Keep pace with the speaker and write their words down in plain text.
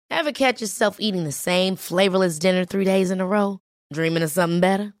Ever catch yourself eating the same flavorless dinner 3 days in a row? Dreaming of something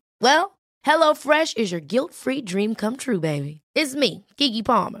better? Well, HelloFresh is your guilt-free dream come true, baby. It's me, Keke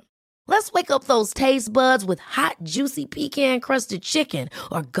Palmer. Let's wake up those taste buds with hot, juicy pecan-crusted chicken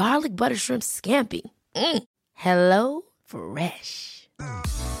or garlic butter shrimp scampi. Hello Fresh.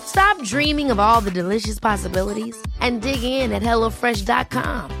 Stop dreaming of all the delicious possibilities and dig in at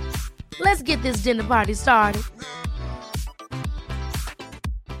HelloFresh.com. Let's get this dinner party started.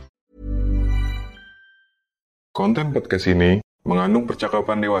 Konten podcast ini mengandung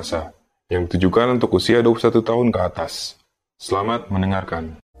percakapan dewasa yang ditujukan untuk usia 21 tahun ke atas. Selamat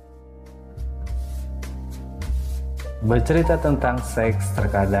mendengarkan. Bercerita tentang seks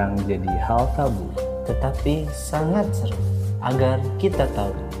terkadang jadi hal tabu, tetapi sangat seru agar kita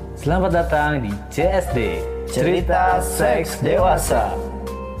tahu. Selamat datang di CSD, Cerita Seks Dewasa.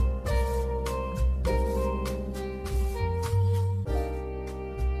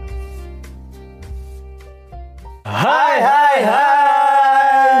 Hai.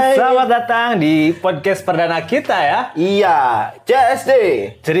 Selamat datang di podcast perdana kita ya. Iya, CSD,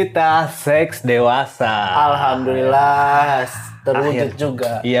 Cerita Seks Dewasa. Alhamdulillah terwujud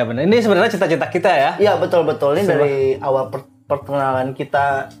juga. Iya benar. Ini sebenarnya cita-cita kita ya. Iya betul. Ini dari awal perkenalan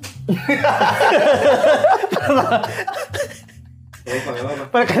kita.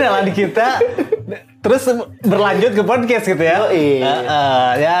 Perkenalan kita terus berlanjut ke podcast gitu ya.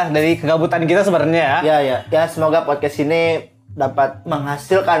 Ya dari kegabutan kita sebenarnya ya. Ya semoga podcast ini dapat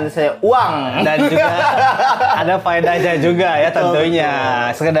menghasilkan saya uang dan juga ada faedahnya juga ya tentunya.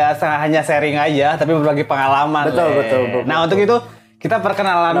 Sekedar hanya sharing aja tapi berbagi pengalaman. Betul. Nah, untuk itu kita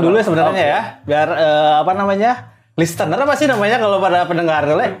perkenalan dulu sebenarnya ya. Biar listener apa sih namanya kalau pada pendengar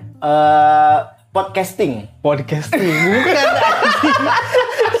dulu? Podcasting bukan.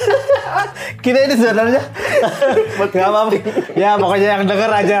 Kita ini sebenarnya nggak apa-apa. Ya pokoknya yang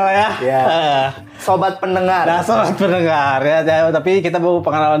denger aja lah ya. Sobat pendengar. Nah, sobat pendengar ya. Tapi kita mau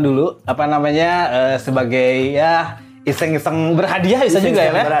pengenalan dulu. Sebagai ya iseng-iseng berhadiah bisa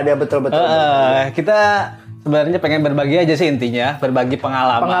juga ya. Berhadiah betul. Kita sebenarnya pengen berbagi aja sih intinya, berbagi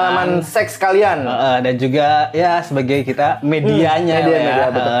pengalaman seks kalian. Dan juga ya sebagai kita medianya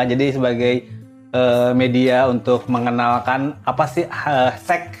media, betul. Jadi sebagai media untuk mengenalkan apa sih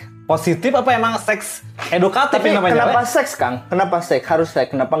seks positif apa emang seks edukatif. Tapi namanya kenapa seks, Kang? Kenapa seks? Harus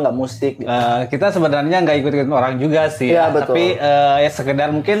seks, kenapa nggak musik? Gitu? Kita sebenarnya nggak ikut-ikutin orang juga sih. Ya, betul. Tapi ya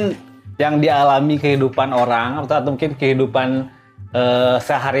sekedar mungkin yang dialami kehidupan orang atau mungkin kehidupan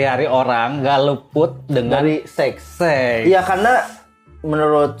sehari-hari orang nggak luput dengan dari seks. Iya, karena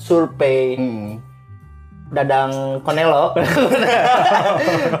menurut survei Dadang Konelo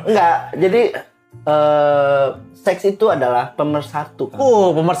enggak, jadi seks itu adalah pemersatu.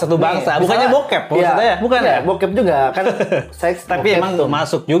 Pemersatu bangsa. Bukannya bokep maksudnya ya? Bukan ya? Bokep juga kan seks. Tapi emang tuh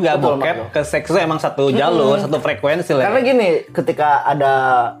masuk juga. Betul, bokep ke seks itu emang satu jalur, satu frekuensi lah. Karena gini, ketika ada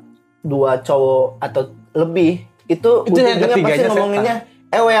dua cowok atau lebih itu yang ketiganya pasti ngomonginnya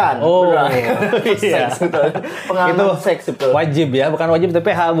ewean. Iya. Seks, gitu. Pengalaman itu seks itu wajib ya, bukan wajib tapi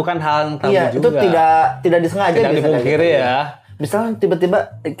bukan hal yang tabu juga. Itu tidak disengaja, tidak dipungkiri ya. Misalnya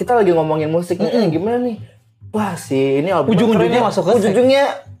tiba-tiba kita lagi ngomongin musik nih, gimana nih? Wah ini album ujung-ujungnya masuk ke ujung-ujungnya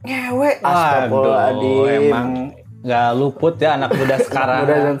ngewe. Astagfirullahaladzim. Emang nggak luput ya anak muda sekarang.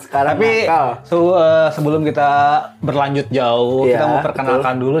 Tapi sebelum kita berlanjut jauh, kita mau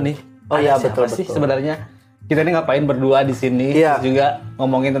perkenalkan dulu nih. Siapa sih sebenarnya? Kita ini ngapain berdua di sini? Juga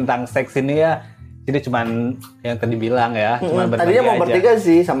ngomongin tentang seks ini ya. Jadi cuman yang tadi bilang ya, cuman berbagi tadinya mau aja. bertiga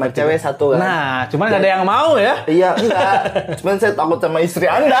sih sama cewek satu kan. Nah, cuman nggak ada yang mau ya. Iya, enggak. Cuman saya takut sama istri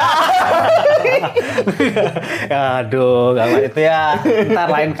Anda. Aduh, gak itu ya. Ntar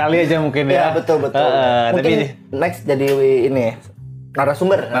lain kali aja mungkin ya. Iya, betul. Mungkin tapi next jadi ini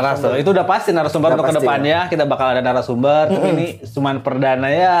narasumber. Itu udah pasti narasumber untuk kedepannya. Kita bakal ada narasumber. Tapi ini cuman perdana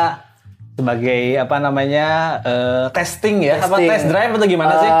ya. Sebagai testing ya, test drive atau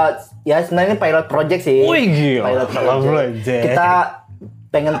gimana sih? Ya sebenarnya pilot project sih. Wih gila. Pilot project. Kita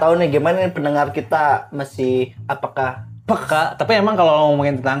pengen tahu nih gimana nih pendengar kita masih apakah peka. Tapi emang kalau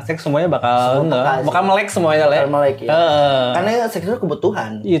ngomongin tentang seks semuanya bakal melek semuanya lah. Melek ya. Karena seks itu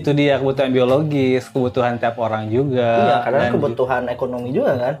kebutuhan. Itu dia, kebutuhan biologis, kebutuhan tiap orang juga. Iya, karena kebutuhan ekonomi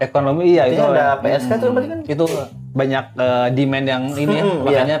juga kan. Ekonomi iya. Itu ada PSK tuh berarti kan. Itu banyak demand yang ini ya.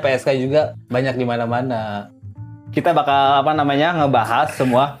 Makanya PSK juga banyak di mana-mana. Kita bakal ngebahas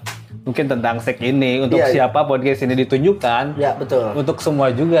semua mungkin tentang seks ini untuk siapa podcast ini ditunjukkan. Ya, betul. Untuk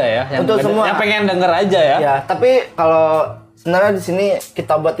semua juga ya, untuk semua. Yang pengen denger aja ya. Ya, tapi kalau sebenarnya di sini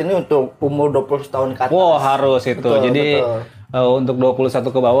kita buat ini untuk umur 20 tahun ke atas. Wow, harus itu. Jadi Untuk 21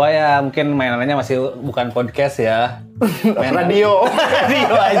 ke bawah ya mungkin mainannya masih bukan podcast ya. Radio.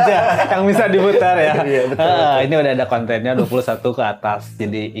 Radio aja yang bisa diputar ya. Iya, betul. Ini udah ada kontennya 21 ke atas.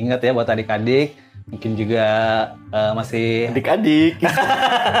 Jadi ingat ya buat adik-adik, mungkin juga masih adik-adik.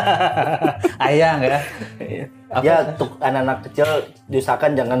 ayang ya. Ya untuk anak-anak kecil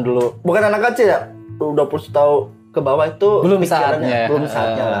diusahakan jangan dulu. Bukan anak kecil ya. 21 tahun ke bawah itu belum saatnya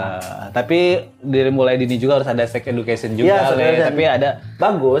lah. Tapi dari mulai dini juga harus ada sex education juga tapi ada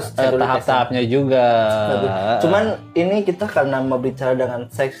bagus tahap-tahapnya juga bagus. Cuman ini kita karena mau bicara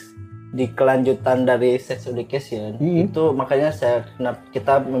dengan seks di kelanjutan dari sex education itu makanya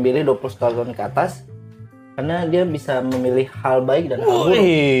kita memilih 20 tahun ke atas karena dia bisa memilih hal baik dan hal buruk.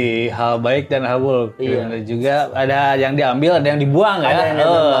 Hal baik dan hal buruk. Iya. Benar juga. Ada yang diambil, ada yang dibuang ya.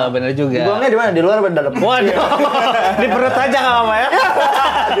 Benar juga. Dibuangnya di mana? Di luar atau di dalam? Waduh. Di perut aja nggak apa-apa ya.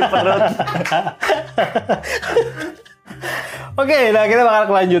 Di perut. Oke, nah kita bakal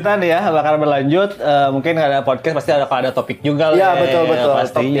kelanjutan ya, bakal berlanjut. Mungkin ada podcast pasti ada topik juga lah. Iya betul.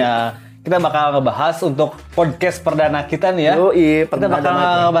 Pastinya. Topik. Kita bakal ngebahas untuk podcast perdana kita nih ya. Kita bakal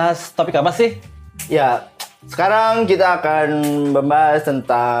ngebahas topik apa sih? Ya, sekarang kita akan membahas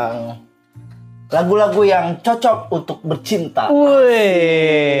tentang lagu-lagu yang cocok untuk bercinta.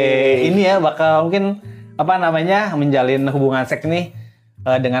 Wih, ini ya bakal mungkin menjalin hubungan seks nih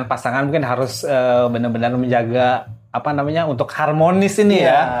dengan pasangan mungkin harus benar-benar menjaga untuk harmonis ini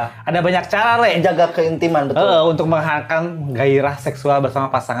ya. Ada banyak cara menjaga keintiman betul. Untuk menghangatkan gairah seksual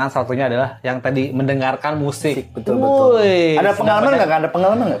bersama pasangan, salah satunya adalah yang tadi mendengarkan musik. Betul. Ada pengalaman nggak? Ada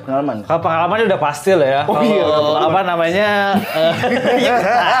pengalaman nggak? Kalau pengalamannya udah pasti lah ya.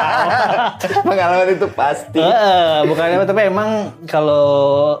 Pengalaman itu pasti. Bukannya tapi emang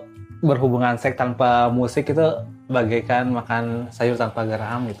kalau berhubungan seks tanpa musik itu bagaikan makan sayur tanpa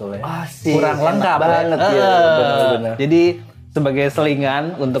garam gitu ya. Kurang lengkap banget ya. Benar-benar. Jadi sebagai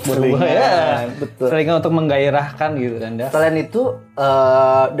selingan untuk berhubungan, betul. Selingan untuk menggairahkan gitu kan. Selain itu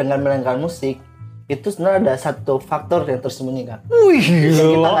dengan mendengarkan musik itu sebenarnya ada satu faktor yang tersembunyi kan. Yang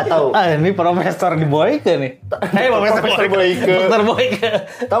kita nggak tahu. Ini Profesor di Boyke nih. Profesor Boyke. Dokter Boyke.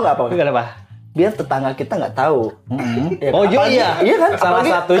 Tahu nggak apa? Kenapa? Biar tetangga kita nggak tahu. Ya, iya kan? Salah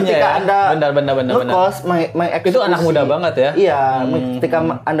satunya ya. Benar. Ngekos, itu anak muda banget ya. Iya,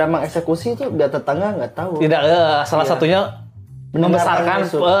 ketika Anda mengeksekusi itu biar tetangga nggak tahu. Tidak, salah satunya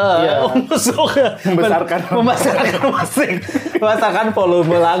membesarkan membesarkan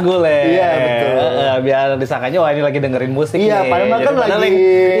volume lagu Iya betul. Biar disangkanya wah ini lagi dengerin musik nih. Iya, padahal kan lagi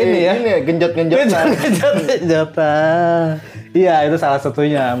ini ya genjot-genjotan. Iya, itu salah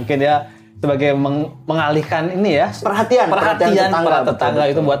satunya. Mungkin ya sebagai mengalihkan ini ya perhatian para tetangga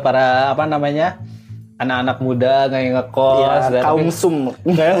itu buat para anak-anak muda nggak ngekos ya, kaum sum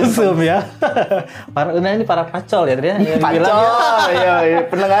ya. Ini para pacol ya tadi ya. Pacol, iya.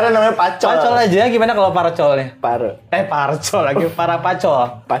 Pendengaran namanya pacol. Pacol aja gimana kalau parcol nih? Parcol lagi para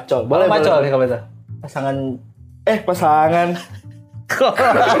pacol. Pacol. Boleh pacol nih kalau itu. Pasangan.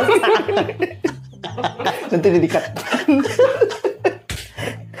 Nanti didikat.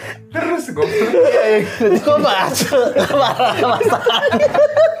 Terus gue. Kok pacol?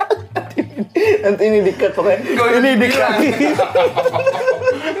 Nanti ini dikat pokoknya. Ini dikat.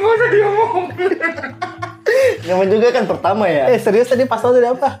 Nggak usah diomong. Nyaman juga kan pertama ya. Serius tadi pasal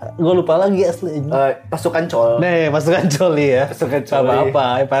tadi apa? Gue lupa lagi asli. Pasukan col. Pasukan coli ya. Pasukan coli.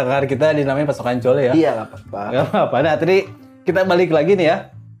 Apa? Pakar kita dinamain pasukan coli ya. Iya, nggak apa-apa. Nggak apa-apa. Nah, tadi kita balik lagi nih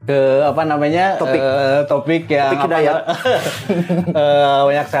ya ke topik yang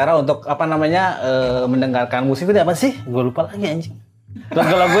banyak cara untuk mendengarkan musik itu apa sih? Gue lupa lagi anjing.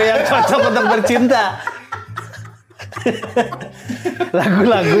 Lagu-lagu yang cocok untuk bercinta.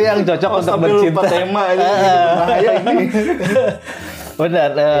 Lagu-lagu yang cocok untuk bercinta. Lupa tema ini. Bahaya ini. Benar,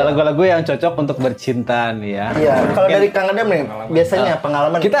 lagu-lagu yang cocok untuk bercinta nih ya. Iya, kalau dari Kang Adam nih, biasanya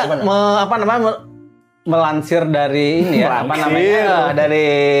pengalaman kita melansir dari ini ya, dari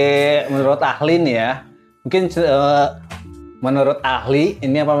menurut ahli nih ya. Mungkin menurut ahli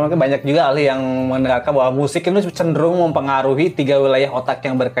ini banyak juga ahli yang menerangkan bahwa musik itu cenderung mempengaruhi 3 wilayah otak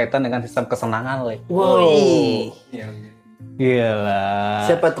yang berkaitan dengan sistem kesenangan. Wow. Gila.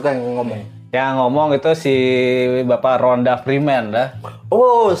 Siapa tuh yang ngomong? Yang ngomong itu si Bapak Rhonda Freeman dah.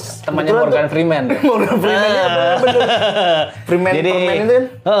 Temannya Morgan Freeman. Morgan Freeman ya benar. Freeman itu kan?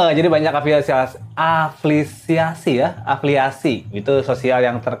 Jadi banyak afiliasi itu sosial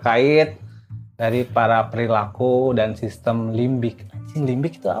yang terkait dari para perilaku dan sistem limbik.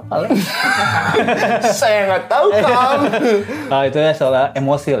 Limbik itu apa, Le? Saya nggak tahu, Kang. Itu ya soal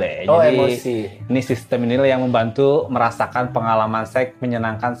emosi, Le. Oh, jadi emosi. Ini sistem inilah yang membantu merasakan pengalaman seks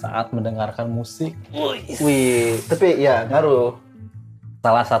menyenangkan saat mendengarkan musik. Wih, tapi ya ngaruh.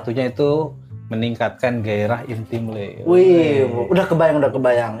 Salah satunya itu meningkatkan gairah intim, Le. Wih, udah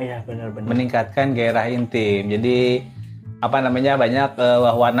kebayang. Iya, benar-benar. Meningkatkan gairah intim. Jadi banyak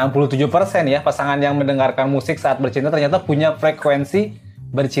bahwa 67% ya pasangan yang mendengarkan musik saat bercinta ternyata punya frekuensi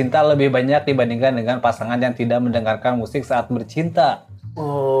bercinta lebih banyak dibandingkan dengan pasangan yang tidak mendengarkan musik saat bercinta.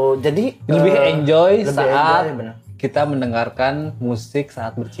 Oh, jadi lebih enjoy saat kita mendengarkan musik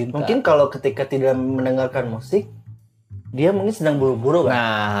saat bercinta. Mungkin kalau ketika tidak mendengarkan musik, dia mungkin sedang buru-buru kan?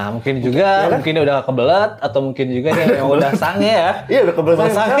 Nah, mungkin juga ya kan? Mungkin dia udah kebelet atau mungkin juga dia memang udah sange ya. Iya, udah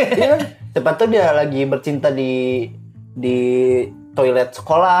kebelet sange. Iya kan? Cepat tuh dia lagi bercinta di toilet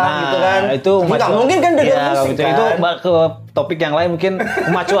sekolah gitu kan. Itu nggak mungkin kan dari musik kan. Itu ke topik yang lain mungkin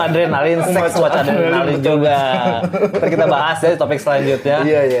memacu adrenalin, seks memacu adrenalin juga. Ntar kita bahas ya topik selanjutnya.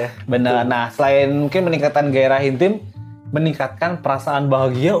 Iya. Benar. Nah, selain mungkin meningkatkan gairah intim, meningkatkan perasaan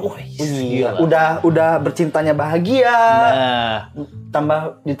bahagia. Udah bercintanya bahagia. Nah,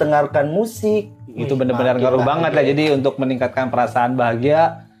 tambah ditengarkan musik. Itu benar-benar ngaruh banget ya. Jadi untuk meningkatkan perasaan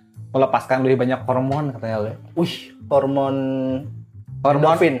bahagia, melepaskan lebih banyak hormon katanya, Le. Hormon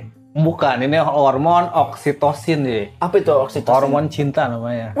endorfin. Bukan, ini hormon oksitosin deh. Apa itu oksitosin? Hormon cinta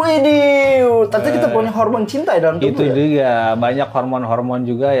namanya. Widih, tapi kita punya hormon cinta ya dalam tubuh. Itu juga banyak hormon-hormon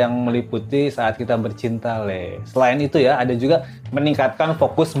juga yang meliputi saat kita bercinta, Le. Selain itu ya, ada juga meningkatkan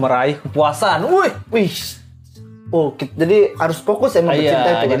fokus meraih kepuasan. Wih. Oh, jadi harus fokus ya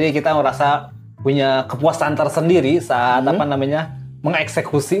bercinta itu. Jadi kita merasa punya kepuasan tersendiri saat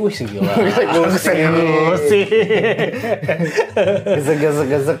mengeksekusi, gila. Eksekusi.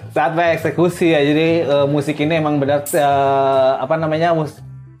 Gesek. Saat mengeksekusi ya. Jadi musik ini emang benar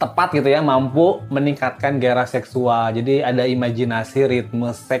tepat gitu ya, mampu meningkatkan gairah seksual. Jadi ada imajinasi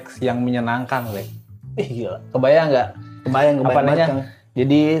ritme seks yang menyenangkan, Le. Gila. Kebayang nggak? Kebayang banget.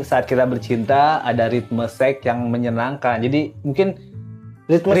 Jadi saat kita bercinta ada ritme seks yang menyenangkan. Jadi mungkin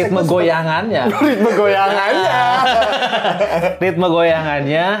ritme goyangannya. Ritme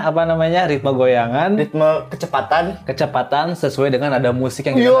kecepatan sesuai dengan ada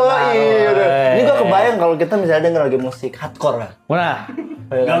musik yang kita dengar. Ini gue kebayang kalau kita misalnya denger lagi musik hardcore lah. Nah,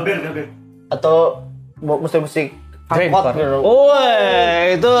 gaber. Atau musik hardcore.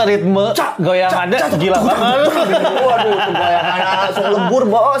 Itu ritme goyangannya gila banget. Waduh, kebayangan langsung lebur,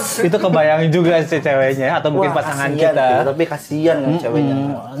 Bos. Itu kebayang juga si ceweknya atau mungkin pasangan kita. Tapi kasihan kan ceweknya.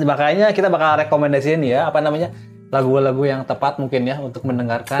 Makanya kita bakal rekomendasiin ya, lagu-lagu yang tepat mungkin ya untuk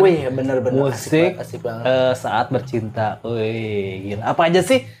mendengarkan musik asik saat bercinta. Wih, gila. Apa aja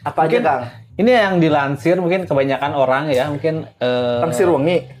sih? Apa aja, Kang? Ini yang dilansir mungkin kebanyakan orang ya, mungkin langsir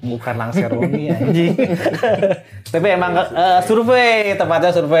wengi. Bukan langsir wengi anjing. Tapi emang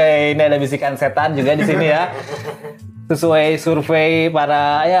tepatnya survei. Ini ada bisikan setan juga di sini ya. Sesuai survei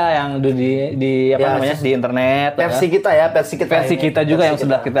para yang di di internet. Versi kita juga yang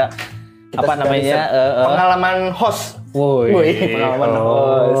sudah kita pengalaman host. Pengalaman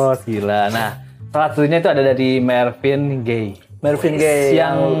host. Gila. Nah, salah satunya itu ada dari Marvin Gaye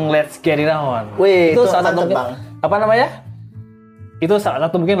yang Let's Get It On. Itu salah satu itu salah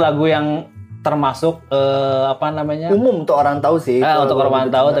satu mungkin lagu yang termasuk umum untuk orang tahu sih. Untuk orang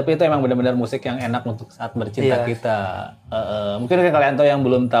tahu, tapi itu emang benar-benar musik yang enak untuk saat bercinta kita. Mungkin kalian tahu yang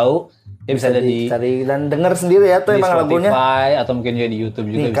belum tahu ya bisa ada cari dan dengar sendiri ya tuh emang lagunya. Di Spotify atau mungkin juga di YouTube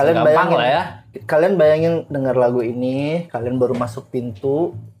juga bisa gampang lah ya. Kalian bayangin dengar lagu ini, kalian baru masuk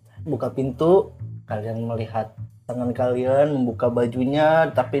pintu, buka pintu, kalian melihat tangan kalian membuka bajunya,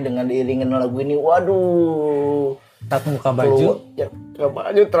 tapi dengan diiringin lagu ini, waduh. Saat membuka baju,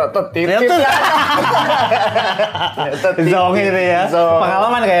 ternyata titik. Zong ini ya.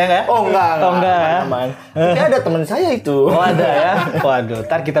 Pengalaman kayaknya. Enggak. Pengalaman. Tapi ada teman saya itu. Ada ya. Waduh,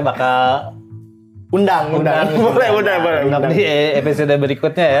 ntar kita bakal undang. Boleh. Di episode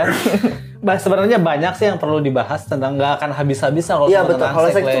berikutnya ya. Sebenarnya banyak sih yang perlu dibahas tentang, nggak akan habis-habis kalau betul. Kalau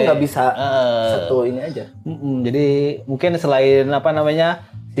seks itu nggak bisa satu ini aja. Jadi mungkin selain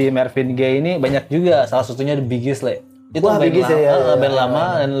si Marvin Gaye ini banyak juga, salah satunya The Bee Gees, Le. Itu band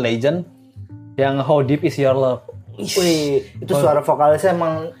lama dan legend yang How Deep Is Your Love. Itu suara vokalisnya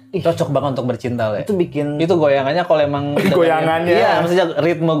emang cocok banget untuk bercinta, Le. Itu goyangannya kalau emang goyangannya. Iya, maksudnya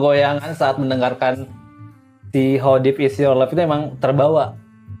ritme goyangan saat mendengarkan si How Deep Is Your Love itu emang terbawa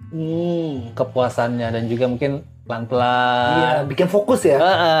kepuasannya dan juga mungkin pelan-pelan. Iya, bikin fokus ya.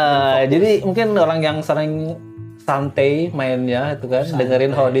 Jadi mungkin orang yang sering santai mainnya itu kan,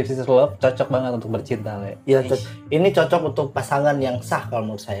 dengerin How Deep Is Love cocok banget untuk bercinta, Le. Iya, ini cocok untuk pasangan yang sah kalau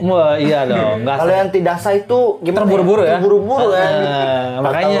menurut saya. Wah, iya dong. Kalau yang tidak sah itu gimana? Terburu-buru ya. Terburu-buru kan.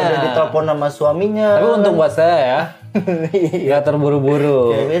 Makanya udah ditelepon sama suaminya. Tapi untung buat saya ya. Gak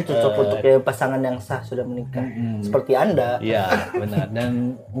terburu-buru. Ya, ini cocok untuk pasangan yang sah sudah menikah. Seperti Anda. Iya, benar.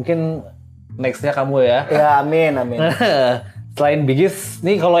 Dan mungkin next-nya kamu ya. Ya, amin. Selain Bigis,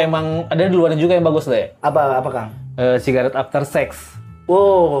 nih kalau emang ada di luar juga yang bagus deh. Apa Kang? Cigarette After Sex.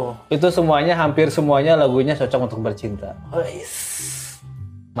 Wow. Itu hampir semuanya lagunya cocok untuk bercinta.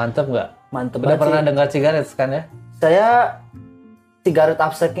 Mantep nggak? Mantep. Udah pernah dengar Cigarettes kan ya? Saya Cigarette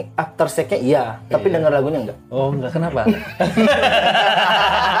After Sex-nya iya, tapi dengar lagunya enggak. Oh enggak, kenapa?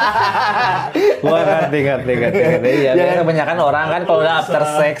 Gua ngerti. Ya, kebanyakan orang kan kalau udah after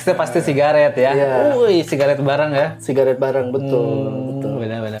sex itu pasti sigaret ya. Wih, sigaret bareng ya. Sigaret bareng, betul.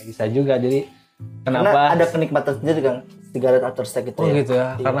 Benar-benar bisa juga. Jadi kenapa? Karena ada kenikmatan sendiri kan sigaret after sex itu. Oh ya? Gitu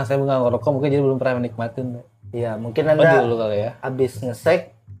ya. Iya. Karena saya nggak ngerokok mungkin jadi belum pernah menikmatin. Iya, mungkin Anda dulu kali ya. Abis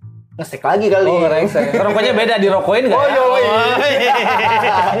ngesek lagi kali. Oh, ngesek. Rokoknya beda, dirokokin nggak? Oh iya.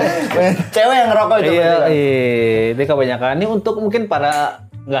 Cewek yang ngerokok itu. Iya. Ini kebanyakan. Ini untuk mungkin para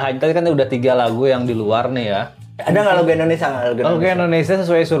nggak hanya tadi kan udah 3 lagu yang di luar nih ya. Ada nggak lagu Indonesia? Lagu Indonesia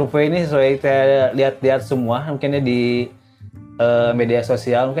sesuai survei ini, sesuai saya lihat semua mungkinnya di media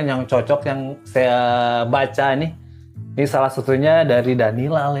sosial mungkin yang cocok yang saya baca nih. Ini salah satunya dari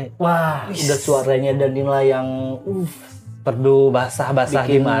Danila, Le. Wah, udah suaranya Danila yang perdu basah-basah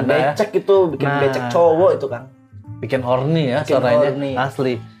gimana becek ya? Itu bikin becek cowok itu kan. Bikin horny ya suaranya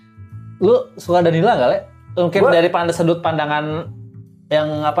asli. Lu suka Danila nggak, Le? Mungkin dari sudut pandangan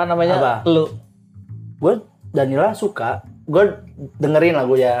yang apa namanya? Lu? Gue Danila suka. Gue dengerin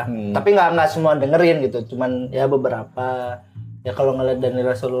lagu ya. Tapi nggak semua dengerin gitu. Cuman ya beberapa. Ya kalau ngeliat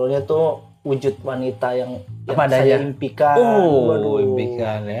Danila seluruhnya tuh wujud wanita yang saya impikan.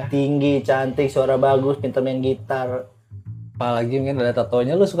 Impikan ya. Tinggi, cantik, suara bagus, pintar main gitar. Apalagi mungkin ada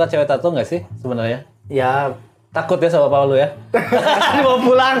tatonya. Lu suka cewek tato nggak sih sebenarnya? Ya takut ya sama Paul lu ya. Mau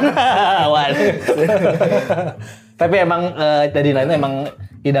pulang. Tapi emang Danila itu emang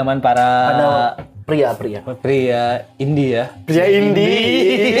idaman para pria indie ya. Pria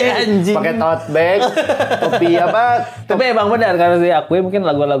indie. Anjing. Pakai tote bag, topi apa? Tapi emang benar karena diakui mungkin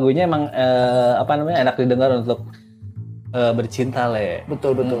lagu-lagunya emang enak didengar untuk bercinta, Le.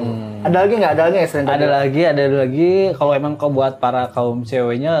 Betul. Ada lagi nggak? Ada lagi. Kalau emang buat para kaum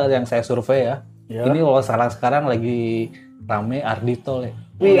ceweknya yang saya survei ya. Ini kalau sekarang lagi rame Ardhito, Le.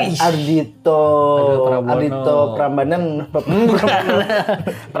 Ardhito Prambanan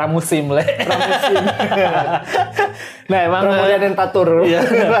Pramusim, Le. Nah, emang Prambanan Tatur.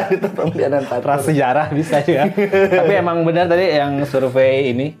 Ardhito Prambanan Tatur. Prasejarah bisa ya. Tapi emang benar tadi yang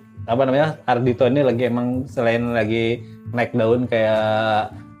survei ini Ardhito ini lagi emang selain lagi naik daun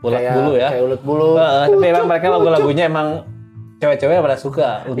kayak ulat bulu ya. Kayak ulat bulu. Tapi emang mereka lagu-lagunya emang cewek-cewek pada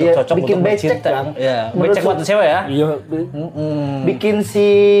suka untuk cocok bikin untuk bercinta. Ya. Becek buat cewek ya. Iya. Bikin si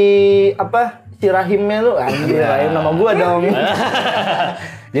Rahimnya lu Rahim nama gua dong.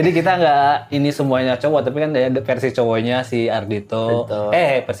 Jadi kita nggak ini semuanya cowok, tapi kan ada versi cowoknya si Ardhito.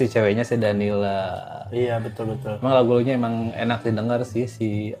 Versi ceweknya si Danila. Iya, betul. Emang lagunya emang enak didengar sih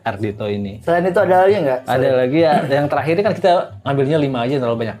si Ardhito ini. Selain itu ada lagi nggak? Ada lagi ya. Yang terakhir kan kita ngambilnya 5 aja,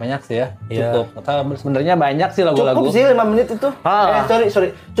 terlalu banyak sih ya. Cukup. Sebenarnya banyak sih lagu-lagu. Cukup sih 5 menit itu.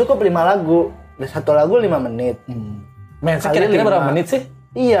 Sorry. Cukup 5 lagu. Satu lagu 5 menit. Kira-kira berapa menit sih?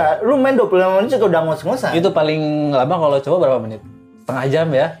 Iya, lu main 25 menit juga udah ngos-ngosan. Itu paling lama kalau coba berapa menit? Setengah jam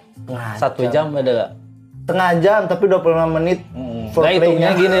ya? 1 jam ada gak? Setengah jam tapi 25 menit. Nah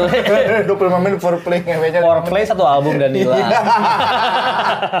hitungnya gini. 25 menit foreplay. Foreplay 1 album Danila.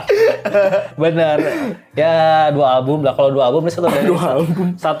 Bener. Ya 2 album lah. Kalau 2 album ini 1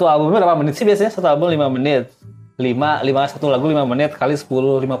 album. 1 albumnya berapa menit sih biasanya? 1 album 5 menit. 1 lagu 5 menit kali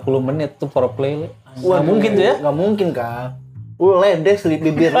 50 menit tuh foreplay. Nggak mungkin tuh ya? Nggak mungkin kan. Ledes di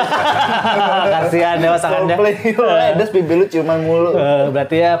bibir. Kasihan ya pasangannya. Ledes bibir lu ciuman mulu.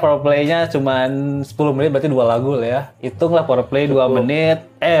 Berarti ya foreplay-nya cuman 10 menit berarti 2 lagu lah ya. Hitunglah foreplay 2 menit.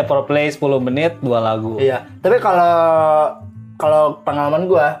 Foreplay 10 menit 2 lagu. Iya. Tapi kalau pengalaman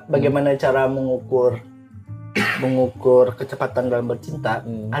gua bagaimana cara mengukur kecepatan dalam bercinta,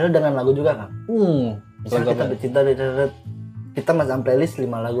 ada dengan lagu juga kan? Misal kita bercinta kita masang playlist 5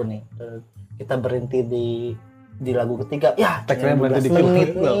 lagu nih. Kita berhenti di lagu ketiga, ya cuma 15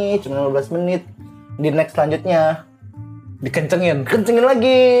 menit nih, cuma 15 menit. Di next selanjutnya dikencengin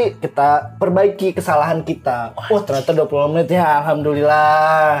lagi, kita perbaiki kesalahan kita. Ternyata 20 menit ya,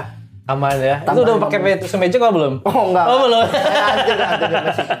 alhamdulillah. Aman ya. Itu udah pakai tisu magic apa belum? Oh enggak. Oh belum.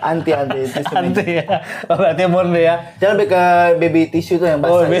 Anti tisu Anti ya. Oh, berarti murni ya. Jangan lebih ke baby tisu itu yang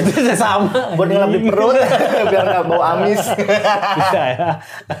basah. Oh, baby tisu sama. Buat ngelap di perut biar nggak bau amis. Bisa ya.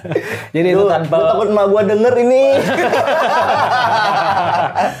 Jadi itu tanpa. Gue takut emak gue denger ini.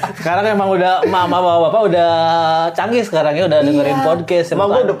 Sekarang emang udah mama bapak udah canggih sekarang ya, udah dengerin podcast. Emak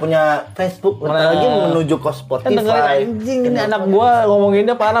gue udah punya Facebook, lagi menuju ke Spotify. Dengerin anjing ini anak gue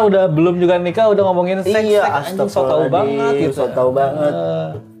ngomonginnya parah, udah belum juga nikah udah ngomongin seks. Iya, anjing so tau banget gitu. So tau banget.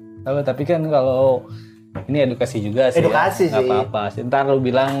 Tapi kan kalau ini edukasi juga sih. Edukasi ya. sih. Gak apa-apa. Ntar lu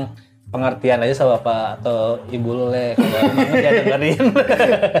bilang pengertian aja sama bapak atau ibu lu le. Kalau dia dengerin.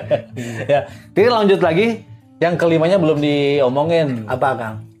 Ya, jadi lanjut lagi. Yang kelimanya belum diomongin. Apa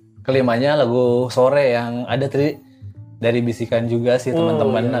Kang? Kelimanya lagu Sore yang ada tadi dari bisikan juga sih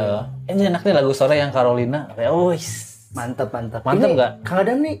teman-teman. Iya. Ini enak nih lagu Sore yang Carolina. Mantap. Mantap nggak? Kang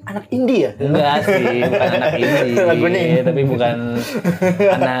Adam nih anak indie ya? Enggak sih, bukan anak indie. Lagunya indie. Tapi bukan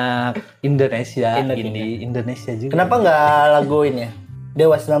anak Indonesia. Indonesia juga. Kenapa nggak lagu ini ya?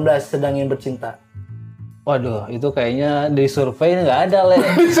 Dewa 19 Sedang Ingin Bercinta. Waduh, itu kayaknya di survei nggak ada le.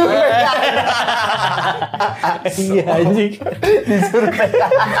 Iya anjing. Di survei.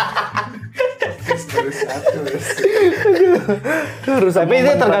 Tapi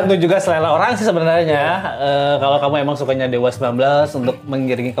itu tergantung juga selera orang sih sebenarnya. Kalau kamu emang sukanya Dewa 19 untuk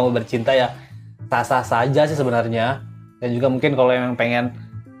mengiringi kamu bercinta ya sah-sah saja sih sebenarnya. Dan juga mungkin kalau emang pengen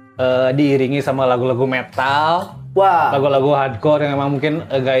diiringi sama lagu-lagu metal, lagu-lagu hardcore yang emang mungkin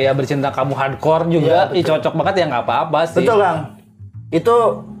gaya bercinta kamu hardcore juga, cocok banget ya nggak apa-apa sih. Betul Kang.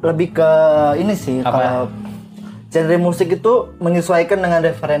 Itu lebih ke ini sih kalau genre musik itu menyesuaikan dengan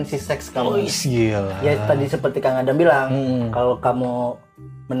referensi seks kamu. Oh, gila. Ya tadi seperti Kang Adam bilang, kalau kamu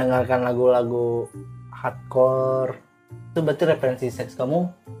mendengarkan lagu-lagu hardcore, itu berarti referensi seks kamu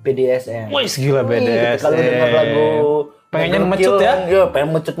BDSM. Wih, gila BDSM. Kalau dengar lagu pengennya mecut ya? Iya,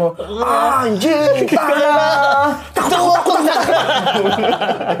 pengen mecut mau. Anjing, takut.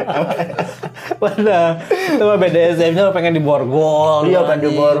 Mana? Itu mah BDSM-nya pengen diborgol. Iya, pengen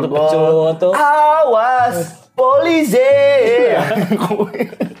diborgol. Tuh. Awas, polisi.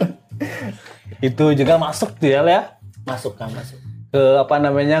 Itu juga masuk tuh ya. Masuk. Ke apa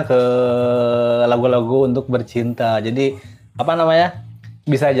namanya? Ke lagu-lagu untuk bercinta. Jadi apa namanya?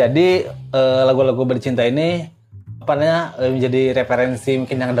 Bisa jadi lagu-lagu bercinta ini apa namanya menjadi referensi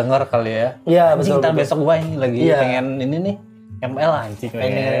mungkin yang denger kali ya. Iya, betul. Ntar besok gua ini lagi pengen ini nih ML anjing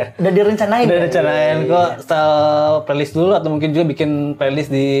pengen. Udah direncanain. Kok style playlist dulu atau mungkin juga bikin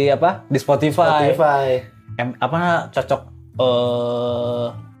playlist di apa? Di Spotify. Apa cocok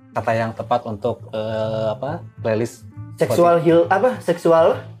kata yang tepat untuk apa? Playlist seksual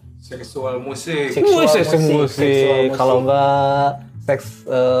musik. Kalau enggak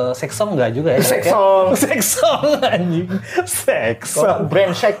seks song enggak juga ya? Seks song anjing. Seks song.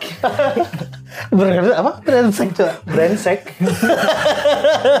 Brand shake. Brand shake.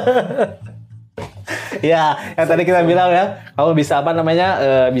 Ya, yang tadi kita bilang ya, kamu bisa apa namanya?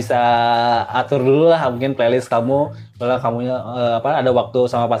 Bisa atur dulu lah mungkin playlist kamu. Kalau kamunya ada waktu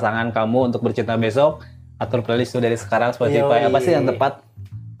sama pasangan kamu untuk bercinta besok, atur playlist itu dari sekarang Spotify. Apa sih yang tepat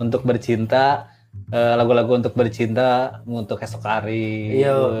untuk bercinta? Lagu-lagu untuk bercinta untuk esok hari.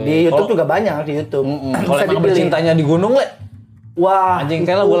 Iya, di YouTube juga banyak di YouTube. Kalau emang bercintanya di gunung le. Wah, anjing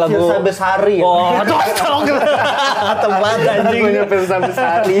kayak lagu-lagu Firsa Besari. Oh, cocok. Tempat anjing. Firsa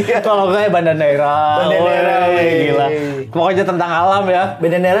Besari. Kalau kayak Bandanera. Gila. Pokoknya tentang alam ya.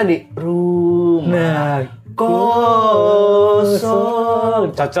 Bandanera di rumah kosong.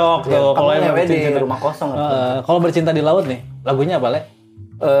 Cocok tuh kalau emang di rumah kosong. Kalau bercinta di laut nih, lagunya apa le?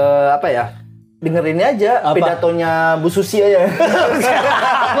 Apa ya? Dengerin aja pidatonya Bu Susi aja.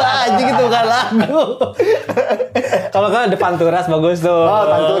 Apa aja gitu kan lagu. Kalau kan ada Panturas bagus tuh. Oh,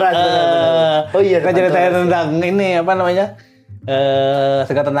 Panturas benar. Oh iya. Kita ceritain tentang ini apa namanya?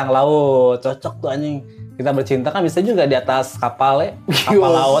 Segala tentang laut. Cocok tuh anjing. Kita bercinta kan bisa juga di atas kapal ya.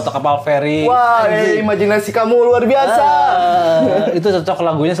 Kapal laut atau kapal feri. Wah, imajinasi kamu luar biasa. Itu cocok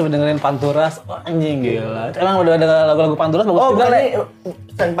lagunya sebenarnya dengerin Panturas. Oh, anjing gila. Emang udah ada lagu-lagu Panturas bagus juga le.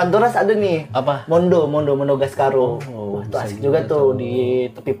 Selain Panturas ada nih. Apa? Mondo Gascaro. Itu asik juga tuh di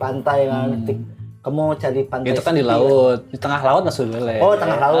tepi pantai kan. Kamu cari pantai. Itu kan di laut, di tengah laut masuk boleh. Oh,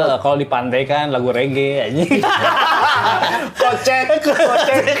 tengah laut. Kalau di pantai kan lagu reggae anjing. Kocek.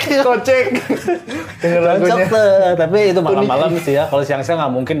 Dengar lagunya. Tapi itu malam-malam sih ya. Kalau siang-siang nggak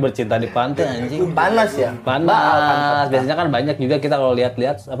mungkin bercinta di pantai anjing. Panas ya? Panas. Biasanya kan banyak juga kita kalau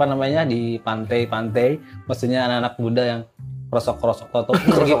lihat-lihat apa namanya di pantai-pantai. Maksudnya anak-anak muda yang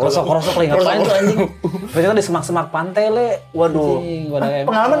Krosok-krosok lagi ngapain tuh anjing? Ternyata di semak-semak pantai le. Waduh.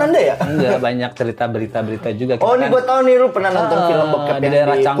 Pengalaman Anda ya? Enggak, banyak cerita berita juga. Oh, ini gua tahu nih lu pernah nonton film bokep di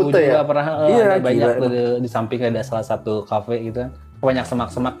daerah Canggu juga ya? pernah. Iya, banyak tuh di samping ada salah satu kafe gitu kan. Banyak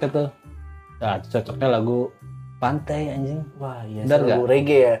semak-semak gitu. Nah, cocoknya lagu pantai anjing. Wah, iya. Lagu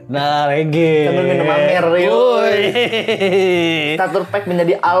reggae ya. Nah, reggae. Sambil minum amer. Starter pack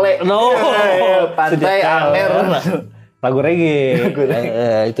menjadi ale. No. Pantai amer. Lagu reggae.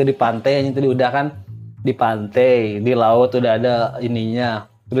 Itu di pantai, itu udah kan di pantai, di laut udah ada ininya.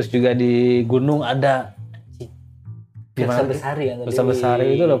 Terus juga di gunung ada. Nusa Besari ya. Nusa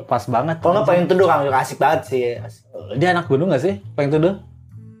Besari itu udah pas banget. Kalau nggak Payung Teduh kan asik banget sih. Dia anak gunung nggak sih Payung Teduh?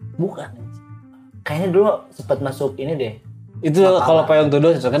 Bukan. Kayaknya dulu sempat masuk ini deh. Itu kalau Payung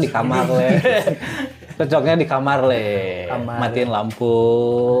Teduh cocoknya di kamar le. Cocoknya di kamar le. Matiin lampu.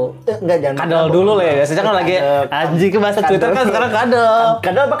 Enggak, jangan. Kadal dulu le. Biasanya kan lagi anjing ke bahasa Twitter kan sekarang kadal.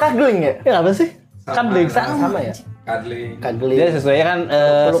 Kadal apa cuddling ya? Ya apa sih? Cuddling sama ya? Cuddling. Dia sesuai kan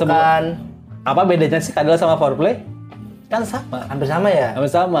pelukan. Apa bedanya sih kadal sama foreplay? Kan sama. Hampir sama ya? Hampir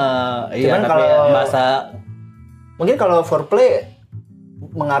sama. Iya, cuman tapi kalau bahasa mungkin kalau foreplay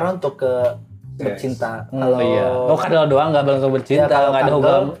mengarah untuk ke bercinta. Kalau kadal doang nggak langsung bercinta,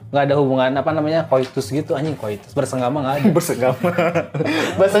 nggak ada hubungan apa namanya koitus gitu anjing, koitus bersenggama nggak ada. Bersenggama.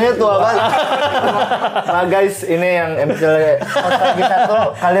 Bahasanya tua banget. Nah guys, ini yang episode lagi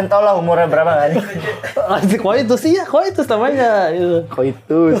satu, kalian tau lah umurnya berapa nggak nih? Koitus iya, koitus namanya.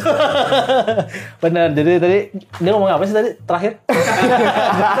 Koitus. Benar. Jadi tadi dia ngomong apa sih tadi terakhir?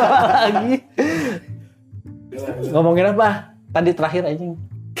 Lagi. Ngomongin apa? Tadi terakhir anjing.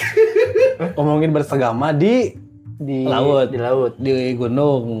 Ngomongin bersegama di laut, di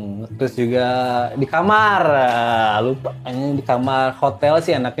gunung, terus juga di kamar. Lupa, di kamar hotel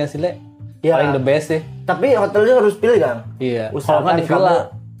sih enaknya sih le. Ya. Paling the best sih. Tapi hotelnya harus pilih kan? Iya. Usahakan di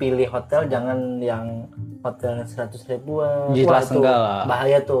villa pilih hotel jangan yang hotel 100 ribuan. Jelas enggak lah.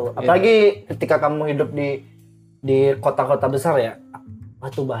 Bahaya tuh. Apalagi ketika kamu hidup di kota-kota besar ya. Wah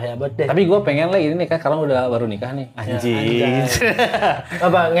tuh bahaya banget deh. Tapi gue pengen lah ini nih kan karena udah baru nikah nih. Anjing.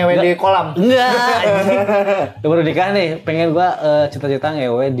 Apa ngewe di kolam? Enggak. Udah baru nikah nih. Pengen gue cita-cita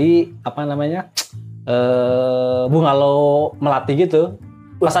ngewe di apa namanya bungalow Melati gitu.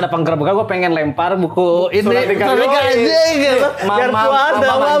 Pas ada penggerebekan gue pengen lempar buku ini. Surat nikah anjing. Biar kuat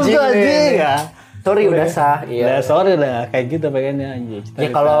dalam tuh anjing. Sorry udah sah. Iya. Sorry udah kayak gitu pengennya anjing. Ya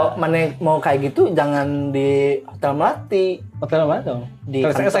kalau mana mau kayak gitu jangan di Hotel Melati. Hotel mana dong? Di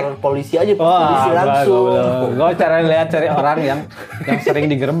kantor polisi aja, polisi langsung. Gue cari orang yang sering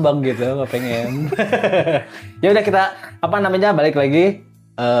digerebek gitu, gue pengen. Ya udah kita apa namanya balik lagi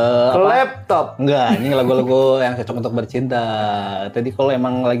ke laptop. Enggak, ini lagu-lagu yang cocok untuk bercinta. Tadi kalau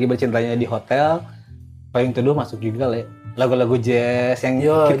emang lagi bercintanya di hotel, Payung Teduh masuk juga le. Lagu-lagu jazz yang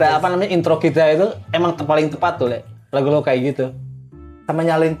kita apa namanya intro kita itu emang paling tepat tuh le. Lagu-lagu kayak gitu. Sama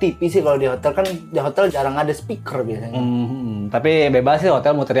nyalain TV sih kalau di hotel kan di hotel jarang ada speaker biasanya. Tapi bebas sih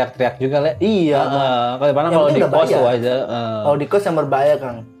hotel mau teriak-teriak juga le. Iya. Kalau di kos tuh aja. Kalau di kos yang berbahaya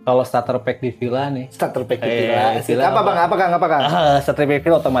Kang. Kalau starter pack di villa nih. Starter pack di villa. Apa Kang? Starter pack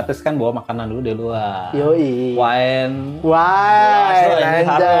villa otomatis kan bawa makanan dulu di luar. Yoi. Wine.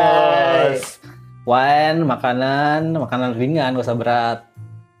 Harus. Wine, makanan ringan, gak usah berat.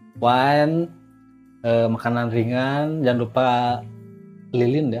 Wine, makanan ringan, jangan lupa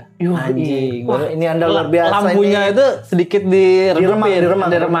lilin dah. Anjing. Wah, ini Anda luar biasa. Lampunya ini. itu sedikit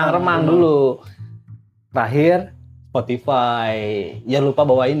diremang dulu. Terakhir Spotify. Jangan lupa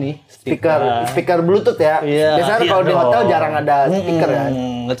bawa ini speaker Bluetooth ya. Biasanya kalau di hotel jarang ada speaker ya.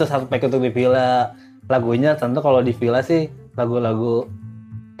 Itu satu pack untuk di villa. Lagunya tentu kalau di villa sih lagu-lagu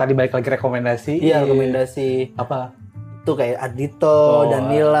tadi balik lagi rekomendasi. Iya, rekomendasi. Apa? Tuh kayak Ardhito,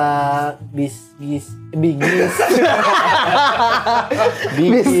 Danila, Bigis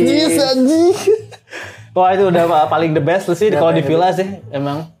anjing. Wah itu udah paling the best sih kalau di villa sih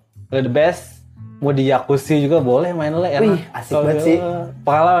emang the best. Mau di jacuzzi juga boleh main le. Wih, asik banget sih.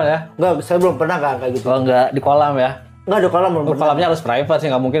 Pengalaman ya? Enggak, saya belum pernah kayak gitu. Oh enggak, di kolam ya? Enggak ada kolam belum pernah. Kolamnya harus private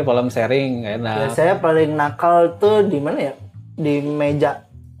sih, nggak mungkin kolam sharing, nggak enak. Ya, saya paling nakal tuh di mana ya? Di meja.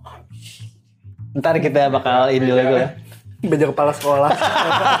 Ntar kita bakal ini dulu ya. Meja kepala sekolah.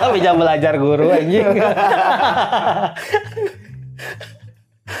 Meja belajar guru anjing.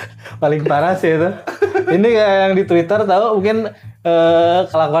 Paling parah sih itu. Ini yang di Twitter tahu mungkin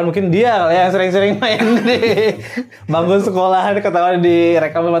kelakuan mungkin dia yang sering-sering main di bangku sekolahan ketahuan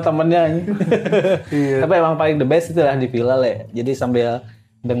direkam sama temennya. Iya. Tapi emang paling the best itu lah di villa le. Jadi sambil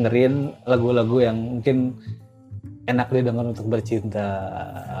dengerin lagu-lagu yang mungkin enak didengar untuk bercinta.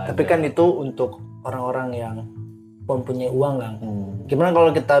 Tapi kan itu untuk orang-orang yang mempunyai uang kan. Gimana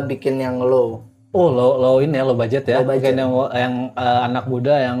kalau kita bikin yang low? Oh, low ini ya, low budget ya. Low budget. Mungkin yang anak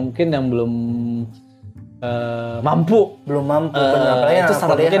muda yang mungkin yang belum mampu. Belum mampu benar. Itu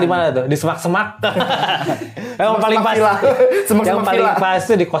salah di mana tuh? Di semak-semak. Yang paling pas. Yang paling pas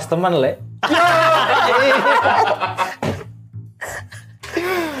itu di Kosteman, Le.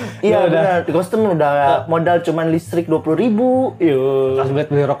 Iya benar, di Kosteman udah modal cuman listrik 20.000. Yo. Pas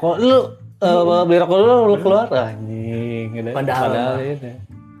beli rokok, beli rokok lu keluar anjing gitu. Padahal itu.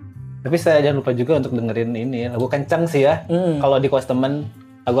 Tapi saya jangan lupa juga untuk dengerin ini lagu kencang sih ya. Kalau di Kosteman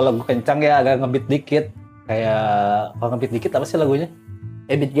lagu-lagu kencang ya agak ngebeat dikit. Kayak kalau ngebeat dikit apa sih lagunya?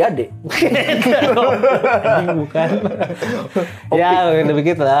 Ebit Jade. Bukan. Ya udah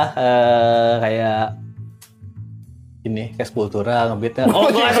begitu lah. Kayak ini kayak Sepultura ngebeatnya. Oh,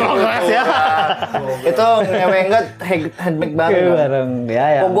 kelas ya. Itu ngewenget handbag bareng.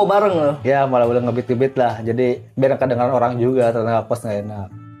 Ya. Pogo bareng loh. Ya malah udah ngebeat lah. Jadi biar kedengaran orang juga ternyata post nggak enak.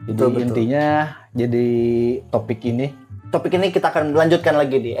 Jadi betul. Intinya jadi topik ini kita akan lanjutkan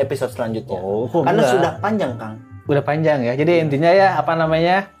lagi di episode selanjutnya. Karena sudah panjang, Kang. Udah panjang ya. Jadi intinya ya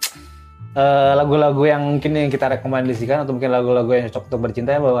lagu-lagu yang mungkin yang kita rekomendasikan atau mungkin lagu-lagu yang cocok untuk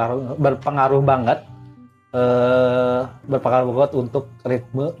bercinta ya berpengaruh banget untuk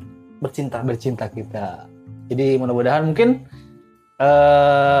ritme bercinta kita. Jadi mudah-mudahan mungkin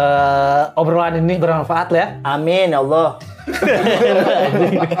obrolan ini bermanfaat ya. Amin ya Allah.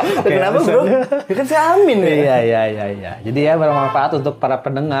 Kenapa bro? Ya kan saya amin ya. Iya. Jadi ya bermanfaat untuk para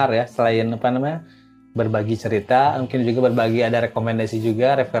pendengar ya. Selain berbagi cerita, mungkin juga berbagi ada rekomendasi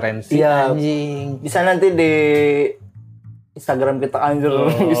juga, referensi. Iya, anjing. Bisa nanti di Instagram kita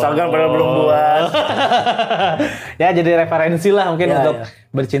Instagram padahal belum buat. Ya jadi referensi lah mungkin untuk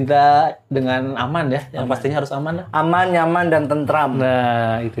bercinta dengan aman ya. Yang pastinya harus aman lah. Aman, nyaman dan tentram.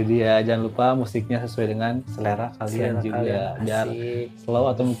 Nah itu dia. Jangan lupa musiknya sesuai dengan selera kalian juga. Biar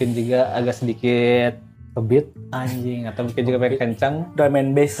slow atau mungkin juga agak sedikit beat anjing atau mungkin juga pengen kencang. Drum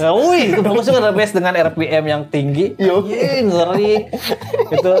and bass. Wih, itu bagus juga drum bass dengan RPM yang tinggi. Anjing, ngeri.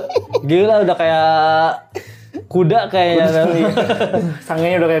 Itu gila udah kayak kuda kayaknya.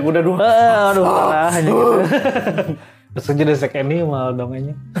 Sangenya udah kayak kuda dulu. Aduh, parah aja gitu. Terus jadi sek animal dong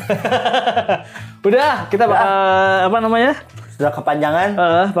ini. Udah, kita bakal Sudah kepanjangan.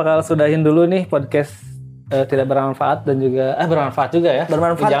 Bakal sudahin dulu nih podcast tidak bermanfaat dan juga bermanfaat juga ya.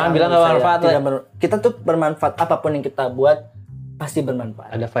 Bermanfaat. Jangan bilang enggak bermanfaat. Kita tuh bermanfaat, apapun yang kita buat pasti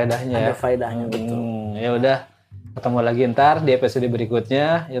bermanfaat. Ada faedahnya ya. Ada faedahnya betul. Ya udah. Ketemu lagi ntar di episode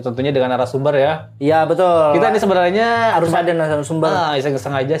berikutnya. Ya tentunya dengan narasumber ya. Iya betul. Kita ini sebenarnya harus ada narasumber.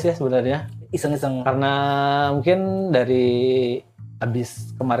 Iseng-iseng aja sih sebenarnya. Iseng-iseng. Karena mungkin dari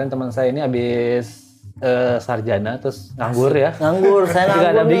kemarin teman saya ini sarjana terus nganggur ya. Nganggur, saya nganggur.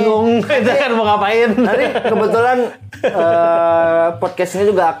 Ada bingung. Kita kan mau ngapain. Nanti kebetulan podcast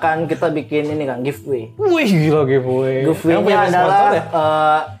ini juga akan kita bikin ini kan giveaway. Wih gila giveaway. Giveaway-nya adalah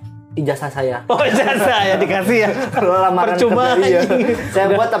ijazah saya. Oh ijazah ya dikasih ya. Lamaran percuma kerja, iya.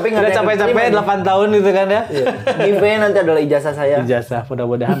 Saya buat tapi nggak ada capek-capek 8 tahun gitu kan ya. Giveaway nanti adalah ijazah saya. Ijazah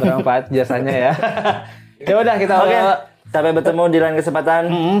mudah-mudahan bermanfaat ijazahnya ya. Ya udah kita sampai bertemu di lain kesempatan.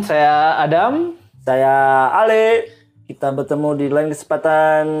 Saya Adam, saya Ale. Kita bertemu di lain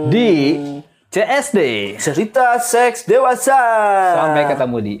kesempatan di CSD Cerita Seks Dewasa. Sampai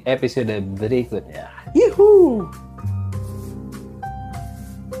ketemu di episode berikutnya. Yuhu.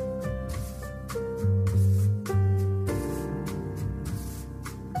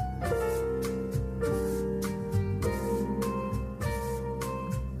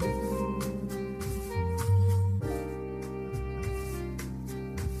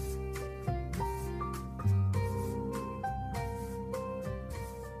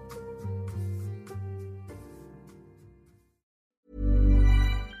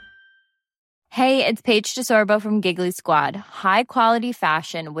 Hey, it's Paige DeSorbo from Giggly Squad. High quality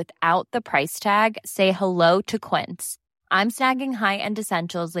fashion without the price tag. Say hello to Quince. I'm snagging high-end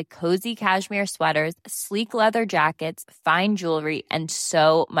essentials like cozy cashmere sweaters, sleek leather jackets, fine jewelry, and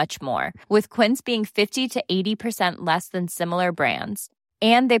so much more. With Quince being 50 to 80% less than similar brands.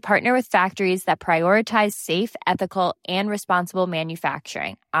 And they partner with factories that prioritize safe, ethical, and responsible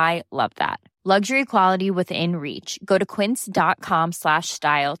manufacturing. I love that. Luxury quality within reach. Go to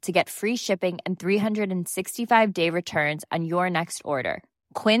quince.com/style to get free shipping and 365-day returns on your next order.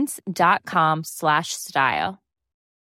 Quince.com/style.